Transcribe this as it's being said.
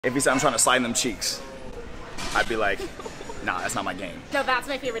If he said I'm trying to slide in them cheeks, I'd be like, nah, that's not my game. No, that's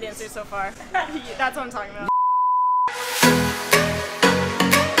my favorite answer so far. That's what I'm talking about.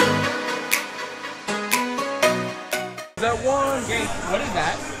 Is that one? What is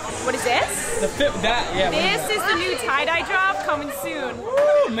that? What is this? The fit that, yeah. This is the new tie-dye drop coming soon.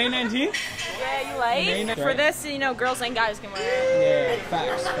 Woo, May 19th? Yeah, you like? May For this, you know, girls and guys can wear it. Yeah,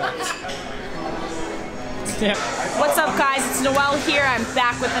 facts. Yeah. What's up, guys? It's Noelle here. I'm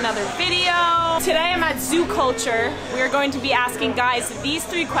back with another video. Today I'm at Zoo Culture. We are going to be asking guys these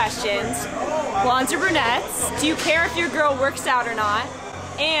 3 questions. Blondes or brunettes? Do you care if your girl works out or not?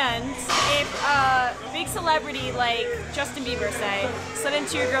 And if a big celebrity like Justin Bieber, say, slid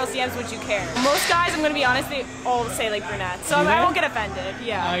into your girl's DMs, would you care? Most guys, I'm going to be honest, they all say like brunettes. So I won't get offended,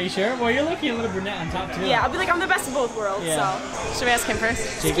 yeah. Are you sure? Well, you're looking a little brunette on top too. Yeah, I'll be like, I'm the best of both worlds, yeah. So. Should we ask him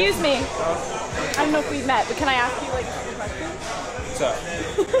first? Excuse me. I don't know if we've met, but can I ask you like a question? What's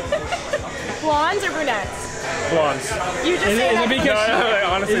up? Blondes or brunettes? Blondes. You just say that because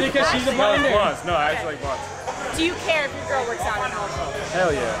honestly, is it because she's a blonde? Blondes. No, I actually like blondes. Do you care if your girl works out or not?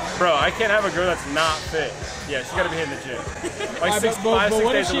 Hell yeah. Bro, I can't have a girl that's not fit. Yeah, she's gotta be hitting the gym. Like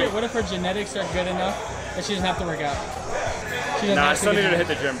what if her genetics are good enough that she doesn't have to work out? Nah, I still need her to hit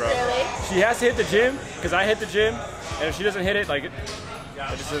the gym, bro. Really? She has to hit the gym, because I hit the gym, and if she doesn't hit it, like, it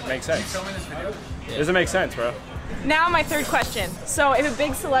just doesn't make sense. It doesn't make sense, bro. Now my 3rd question. So if a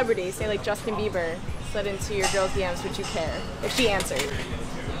big celebrity, say like Justin Bieber, slid into your girl's DMs, would you care? If she answered?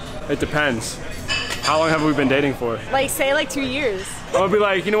 It depends. How long have we been dating for? Like, say like 2 years. I'm gonna be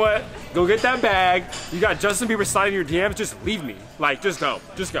like, you know what? Go get that bag. You got Justin Bieber sliding your DMs, just leave me. Like, just go.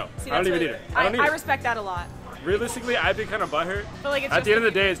 Just go. See, I don't even need it. I respect that a lot. Realistically, I'd be kind of butthurt. But like, at the end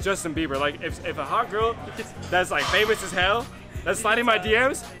of the day, it's Justin Bieber. Like, if a hot girl that's like famous as hell, that's sliding my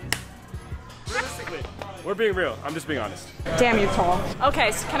DMs, realistically, we're being real. I'm just being honest. Damn, you're tall.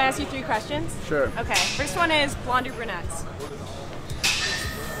 Okay, so can I ask you 3 questions? Sure. Okay, first one is blonde or brunettes?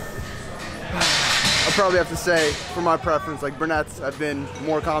 I'll probably have to say, for my preference, like brunettes have been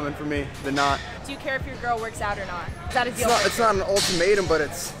more common for me than not. Do you care if your girl works out or not? Is that a deal? It's not an ultimatum, but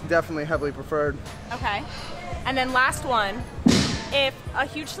it's definitely heavily preferred. Okay. And then last one, if a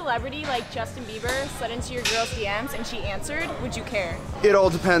huge celebrity like Justin Bieber slid into your girl's DMs and she answered, would you care? It all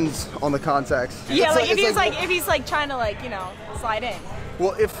depends on the context. Yeah, like if he's like trying to like, you know, slide in.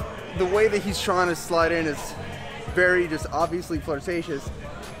 Well, if the way that he's trying to slide in is very just obviously flirtatious,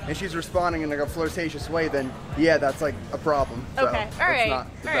 and she's responding in like a flirtatious way, then yeah, that's like a problem. So okay, all right. It's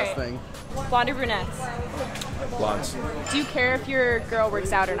not the best thing. Blonde or brunettes? Blondes. Do you care if your girl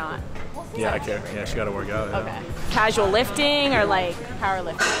works out or not? Yeah, I care. Yeah, she gotta work out. Yeah. Okay. Casual lifting or like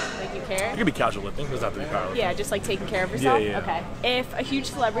powerlifting? Like you care? It could be casual lifting. It doesn't have to be powerlifting. Yeah, just like taking care of herself? Yeah. Okay. If a huge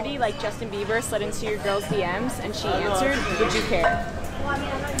celebrity like Justin Bieber slid into your girl's DMs and she answered, would you care?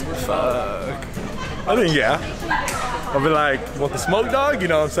 Fuck. I think yeah. I'll be like, you want the smoke dog? You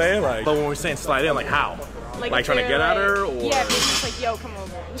know what I'm saying? Like, but when we're saying slide in, like how? Like trying to get at her, or? Yeah, maybe just like, yo, come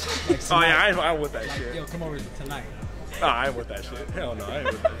over. Oh yeah, I ain't with that shit. Yo, come over tonight. Oh, I ain't with that shit. Hell no, I ain't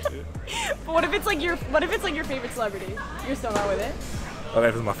with that shit. But what if it's like your favorite celebrity? You're still not with it? Oh,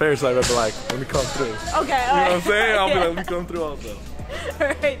 if it's my favorite slide, I'd be like, let me come through. Okay, all right. You know what I'm saying? I'll be like, let me come through also.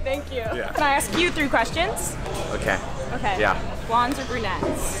 Alright, thank you. Yeah. Can I ask you 3 questions? Okay. Okay. Yeah. Blondes or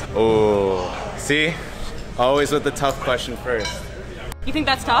brunettes? Oh, see? Always with the tough question first. You think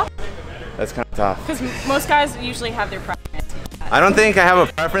that's tough? That's kind of tough. Because most guys usually have their preference. I don't think I have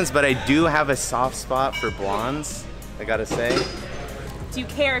a preference, but I do have a soft spot for blondes, I gotta say. Do you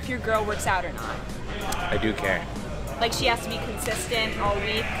care if your girl works out or not? I do care. Like she has to be consistent all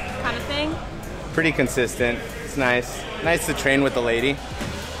week kind of thing? Pretty consistent. It's nice. Nice to train with the lady.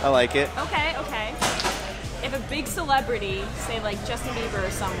 I like it. Okay, okay. If a big celebrity, say like Justin Bieber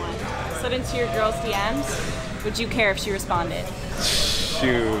or someone, slid into your girl's DMs, would you care if she responded?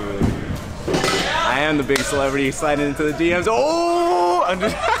 Shoot. I am the big celebrity sliding into the DMs. Oh! I'm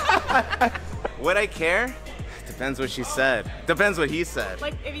just would I care? Depends what she said. Depends what he said.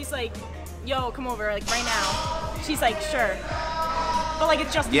 Like if he's like, yo, come over, like right now. She's like, sure. But like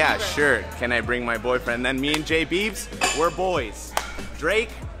it's Justin Yeah, Bieber. sure. Can I bring my boyfriend? Then me and Jay Beebs, we're boys. Drake,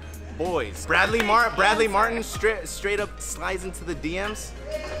 boys. Bradley Martin straight up slides into the DMs.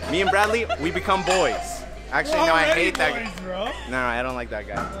 Me and Bradley, we become boys. Actually, no, I hate that guy. No, I don't like that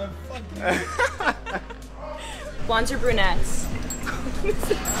guy. Blondes or brunettes?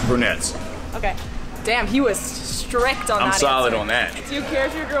 Brunettes. Okay. Damn, he was strict on that. I'm solid answer. on that. Do you care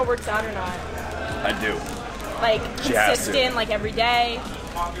if your girl works out or not? I do. Like She has to. consistent, like every day?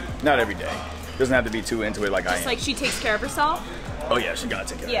 Not every day. Doesn't have to be too into it like I Just am. like she takes care of herself? Oh yeah, she gotta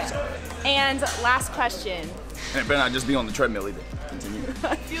take care of herself. Yeah. And last question. And it better not just be on the treadmill either. Continue.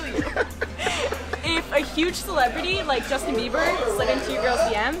 I feel you. If a huge celebrity like Justin Bieber slid into your girl's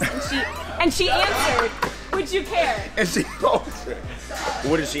DMs and she answered, would you care? And she, oh shit.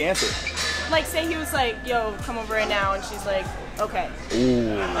 What did she answer? Like, say he was like, yo, come over right now, and she's like, okay.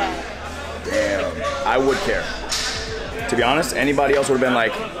 Ooh. Damn. I would care. To be honest, anybody else would have been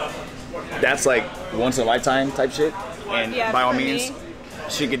like, that's like once in a lifetime type shit. And Yeah, by all for means, me.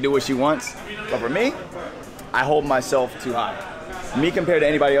 she could do what she wants. But for me, I hold myself too high. Me compared to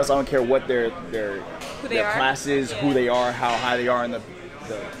anybody else, I don't care what their class is, who they are, how high they are in the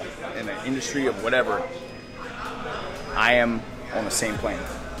industry of whatever. I am on the same plane.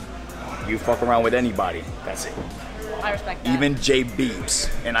 You fuck around with anybody, that's it. I respect that. Even J Beebs,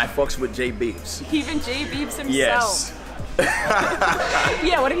 and I fucks with J Beebs. Even J Beebs himself. Yes.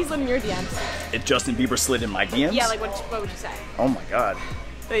 Yeah, what if he slid in your DMs? If Justin Bieber slid in my DMs? Yeah, like what would you say? Oh my god.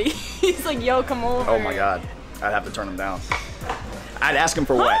 Like, he's like, yo, come over. Oh my god. I'd have to turn him down. I'd ask him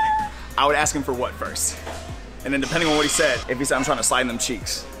for what? I would ask him for what first? And then depending on what he said, if he said I'm trying to slide in them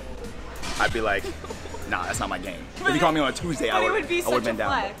cheeks, I'd be like, nah, that's not my game. If he called me on a Tuesday, I would have been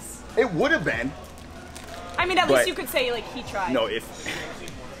down. Flex. It would have been. I mean, at least you could say like he tried. No,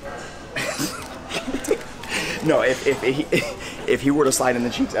 if he were to slide in the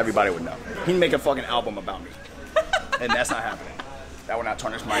cheeks, everybody would know. He'd make a fucking album about me, and that's not happening. That would not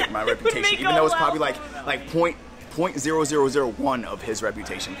tarnish my reputation, even though it's probably like 0.0001 of his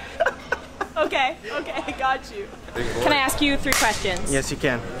reputation. Okay, got you. Can I ask you 3 questions? Yes, you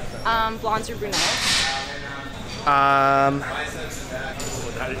can. Blondes or brunettes?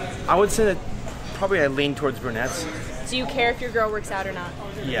 I would say that probably I lean towards brunettes. Do you care if your girl works out or not?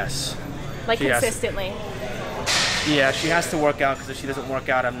 Yes. Like She has- consistently? Yeah, she has to work out, because if she doesn't work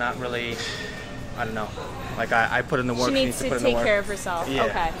out, I'm not really, I don't know. Like I put in the work. She needs to put in the take work. care of herself. Yeah.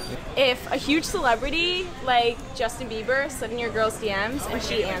 Okay. If a huge celebrity like Justin Bieber slid in your girl's DMs and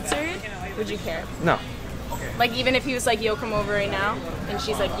she answered, would you care? No. Like even if he was like, yo, come over right now, and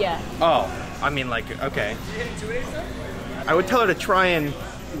she's like, yeah. Oh, I mean, like, okay. I would tell her to try and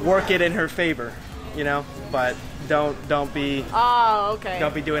work it in her favor, you know, but don't be. Oh, okay.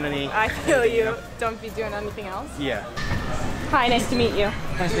 Don't be doing any. I feel you. Don't be doing anything else. Yeah. Hi, nice to meet you.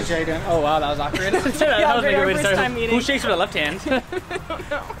 Nice to meet you. How you doing? Oh wow, that was awkward. that was a good way to first start. time meeting. Who shakes with the left hand?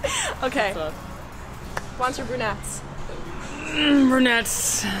 Okay. Blondes or brunettes?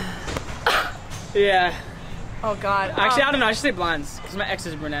 Brunettes. Yeah. Oh God. Actually, I don't know. I should say blondes because my ex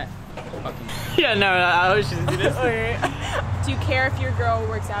is brunette. Fucking. Yeah, no, I wish she didn't do this. Okay. Do you care if your girl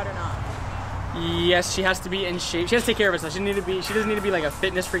works out or not? Yes, she has to be in shape. She has to take care of herself. She doesn't need to be like a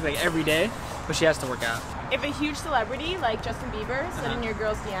fitness freak like every day, but she has to work out. If a huge celebrity like Justin Bieber slid in your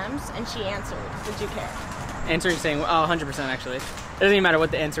girl's DMs and she answered, would you care? Answering saying, oh, 100% actually. It doesn't even matter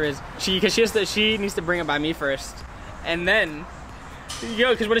what the answer is. She needs to bring it by me first, and then,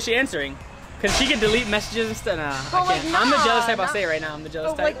 because what is she answering? Because she can delete messages and stuff. Nah, But I can't. like, I'm the jealous type. nah. I'll say it right now. I'm the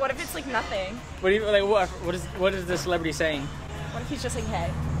jealous But type. like, what if it's like nothing? What do you like? What is the celebrity saying? What if he's just like,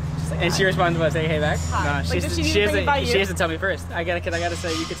 hey? Just like, And hi. she responds by saying, "Hey, back." Hi. No, Like, she does has she to. need She to has bring it by to. you? She has to tell me first. I gotta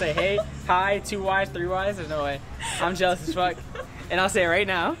say. You could say, "Hey, hi," 2 Y's, 3 Y's. There's no way. I'm jealous as fuck, and I'll say it right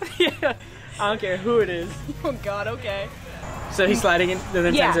now. Yeah. I don't care who it is. Oh God. Okay. So he's sliding in, and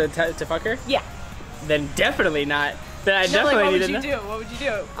then Yeah. tends to fuck her. Yeah. Then definitely not. Then I No, definitely like, what need would to you know. do? What would you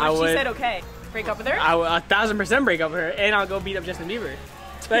do? What I if would- she said okay? Break up with her? I will 1000% break up with her, and I'll go beat up Justin Bieber.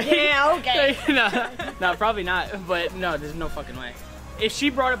 Like, Yeah, okay. no, probably not. But no, there's no fucking way. If she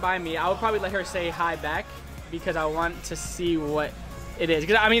brought it by me, I would probably let her say hi back because I want to see what it is.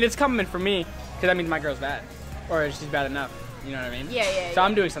 Because I mean, it's coming from me because that means my girl's bad, or she's bad enough. You know what I mean? Yeah. So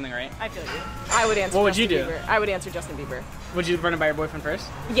I'm doing something right. I feel you. I would answer. What would Justin you do? Bieber. I would answer Justin Bieber. Would you run it by your boyfriend first?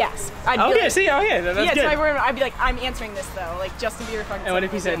 Yes. I'd be Okay, like, see, that's yeah, good. to my boyfriend, I'd be like, I'm answering this though. Like Justin Bieber fucking. And what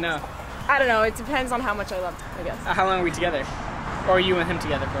if he said no? I don't know. It depends on how much I love him, I guess. How long are we together? Or are you and him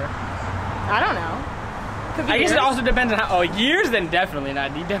together for? I don't know. Could be I guess it years. also depends on how. Oh, years? Then definitely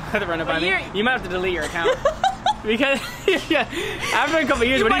not. You definitely have to run it by me. You might have to delete your account because yeah, after a couple of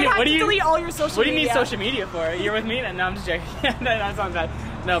years, You what do might you? have What do to you? delete all your social What do you need media. social media for? You're with me? No, I'm just joking. That sounds bad.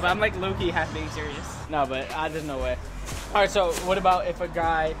 No, but I'm like low-key half being serious. No, but there's no way. All right, so what about if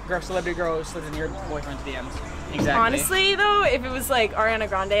a celebrity girl slides in your boyfriend's DMs? Exactly. Honestly, though, if it was like Ariana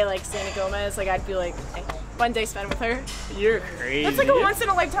Grande, like Selena Gomez, like I'd be like, hey, one day spend with her. You're crazy. That's like a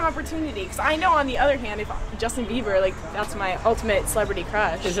once-in-a-lifetime opportunity. Because I know, on the other hand, if Justin Bieber, like that's my ultimate celebrity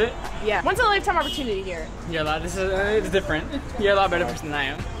crush. Is it? Yeah, once-in-a-lifetime opportunity here. You're a lot. It's different. You're a lot better person than I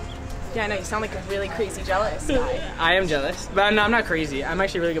am. Yeah, I know you sound like a really crazy jealous guy. I am jealous, but no, I'm not crazy. I'm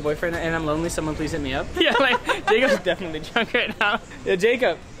actually a really good boyfriend, and I'm lonely. Someone please hit me up. Yeah, like Jacob's definitely drunk right now. Yeah,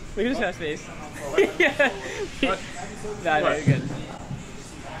 Jacob, look at his face. Yeah. No, you're good.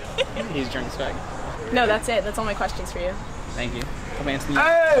 He's drunk as fuck. No, that's it. That's all my questions for you. Thank you. I'm answering you.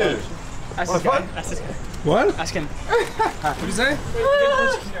 Hey! Ask this guy. Ask this guy. What? Ask him. What'd you say?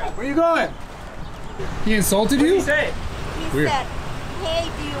 Where are you going? He insulted you? What did he say? He said, hey,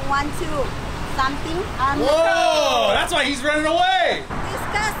 do you want to something? Whoa! That's why he's running away!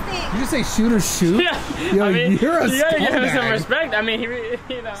 Disgusting! You just say shoot or shoot? Yeah. Yo, I mean, you're a you gotta give him some scumbag. respect. I mean, he,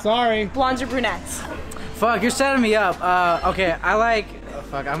 you know. Sorry. Blondes or brunettes? Fuck, you're setting me up. Okay, I like. Oh,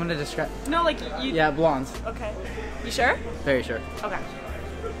 fuck, I'm gonna describe. No, like you. Yeah, blondes. Okay. You sure? Very sure. Okay.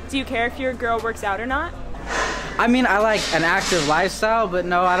 Do you care if your girl works out or not? I mean, I like an active lifestyle, but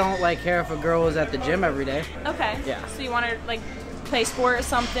no, I don't like care if a girl was at the gym every day. Okay. Yeah. So you want to like play sport or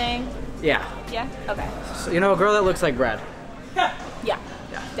something? Yeah. Yeah. Okay. So, you know, a girl that looks like Brad. Yeah.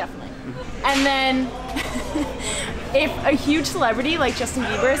 Definitely. And then, if a huge celebrity like Justin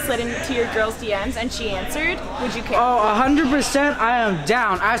Bieber slid into your girl's DMs and she answered, would you care? Oh, 100%. I am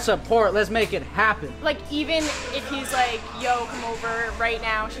down. I support. Let's make it happen. Like even if he's like, yo, come over right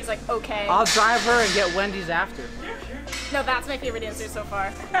now, she's like, okay. I'll drive her and get Wendy's after. No, that's my favorite answer so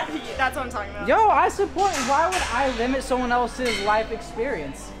far. That's what I'm talking about. Yo, I support. Why would I limit someone else's life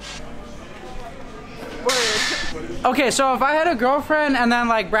experience? Word. Okay, so if I had a girlfriend and then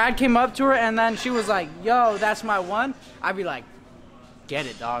like Brad came up to her and then she was like, yo, that's my one, I'd be like, get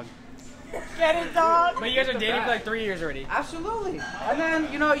it, dog. Get it, dog. But you guys are dating for like 3 years already. Absolutely. And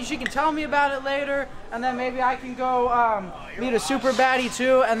then, you know, she can tell me about it later, and then maybe I can go meet a super baddie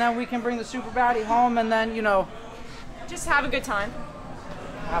too, and then we can bring the super baddie home, and then, you know, Just have a good time.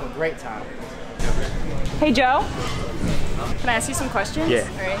 have a great time. Hey, Joe. Can I ask you some questions? Yeah,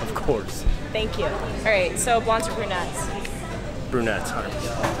 All right. of course. Thank you. All right. So blondes or brunettes? Brunettes,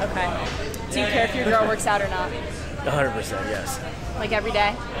 100%. Okay. Do you care if your girl works out or not? 100%, yes. Like every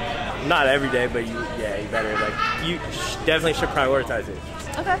day? Not every day, but you better. Like, you definitely should prioritize it.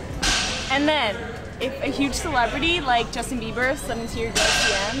 Okay. And then, if a huge celebrity like Justin Bieber slid into your girl's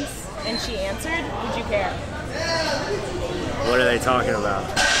DMs and she answered, would you care? What are they talking about?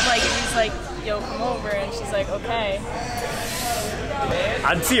 Like, if he's like, yo, come over, and she's like, okay.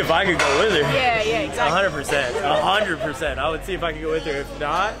 I'd see if I could go with her. Yeah, exactly. 100%. 100%. I would see if I could go with her. If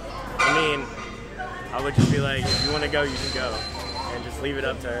not, I mean, I would just be like, if you want to go, you can go. And just leave it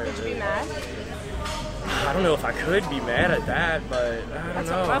up to her. Would you be mad? I don't know if I could be mad at that, but I don't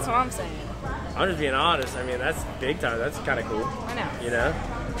know. That's what I'm saying. I'm just being honest. I mean, that's big time. That's kind of cool. I know. You know?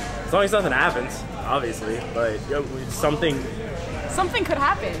 As long as nothing happens, obviously. But something could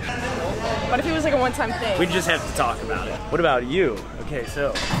happen. What if it was like a one-time thing? we just have to talk about it. What about you? Okay,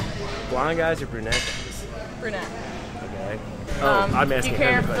 so blonde guys or brunette guys? Brunette. Okay. Oh, I'm asking. Do you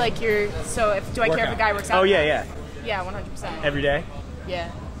care him, if but- like do I care if a guy works out? Oh yeah. Yeah, 100%. Every day?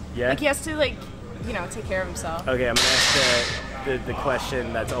 Yeah. Yeah. Like he has to like, you know, take care of himself. Okay, I'm gonna ask the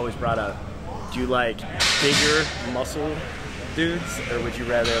question that's always brought up. Do you like bigger muscle dudes, or would you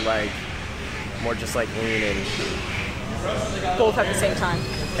rather like more just like lean and Both at the same time.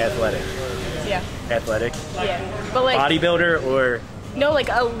 athletic? Yeah. Athletic? Yeah. But like Bodybuilder or no, like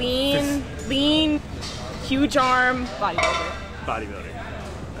a lean, huge arm bodybuilder.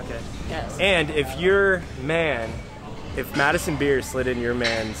 bodybuilder? Okay. Yes. And if your man, if Madison Beer slid in your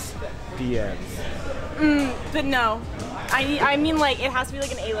man's DMs, But no. I mean like it has to be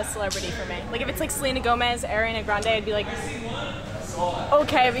like an A-list celebrity for me. Like if it's like Selena Gomez, Ariana Grande, I'd be like,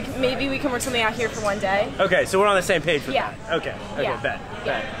 okay, maybe we can work something out here for one day. okay, so we're on the same page with Yeah. that. Okay, Yeah. bet.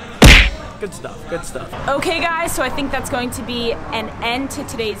 Good stuff. Okay guys, so I think that's going to be an end to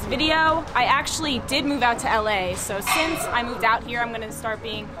today's video. I actually did move out to LA, so since I moved out here, I'm gonna start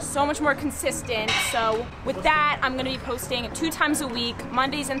being so much more consistent. So with that, I'm gonna be posting 2 times a week,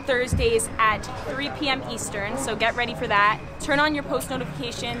 Mondays and Thursdays at 3 p.m. Eastern, so get ready for that. Turn on your post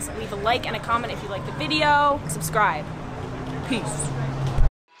notifications, leave a like and a comment if you like the video, subscribe. Peace.